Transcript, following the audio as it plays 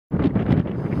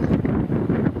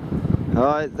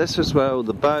Alright, this is where all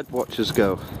the bird watchers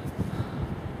go,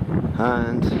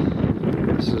 and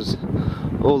this is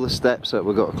all the steps that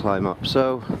we've got to climb up,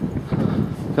 so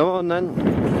come on then.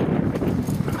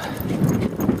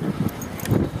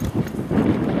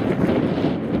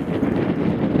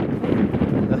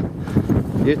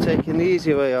 You're taking the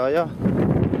easy way, are ya?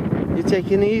 You're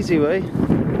taking the easy way?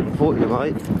 Thought you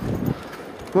might.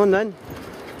 Come on then.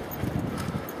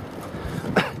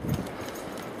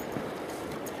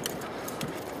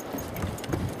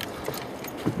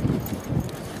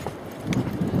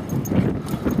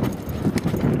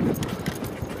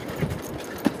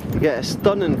 You get a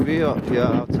stunning view up here,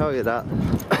 I'll tell you that.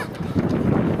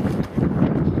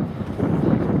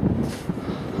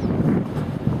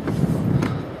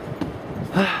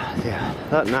 Yeah,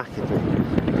 that knackered me.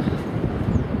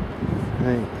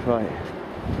 Right,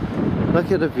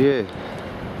 look at the view.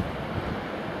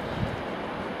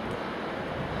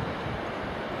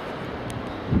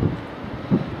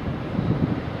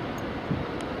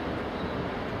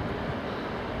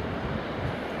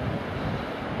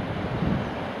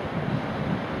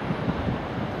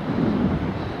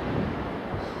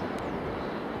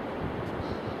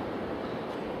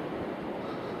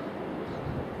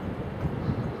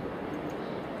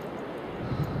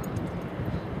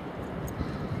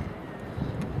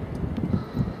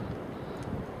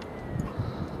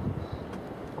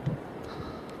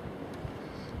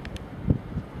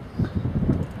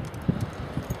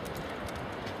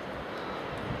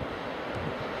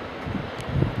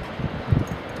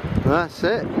 That's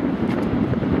it.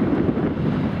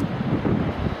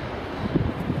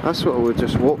 That's what we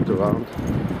just walked around.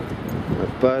 A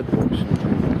bird watching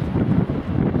thing.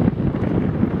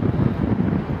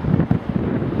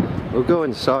 We'll go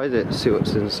inside it, see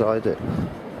what's inside it.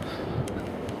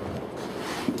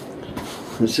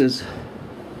 This is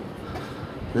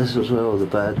where all the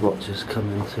bird watchers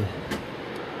come into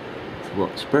to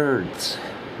watch birds.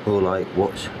 Or like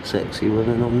watch sexy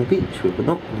women on the beach with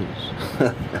binoculars.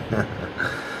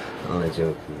 I'm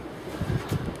joking.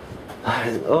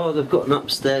 Oh, they've got an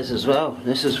upstairs as well.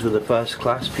 This is for the first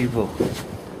class people.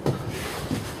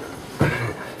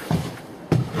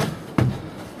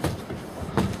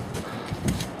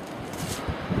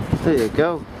 There you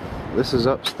go. This is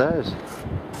upstairs.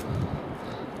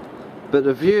 But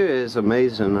the view is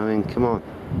amazing. I mean, come on.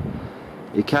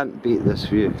 You can't beat this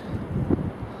view.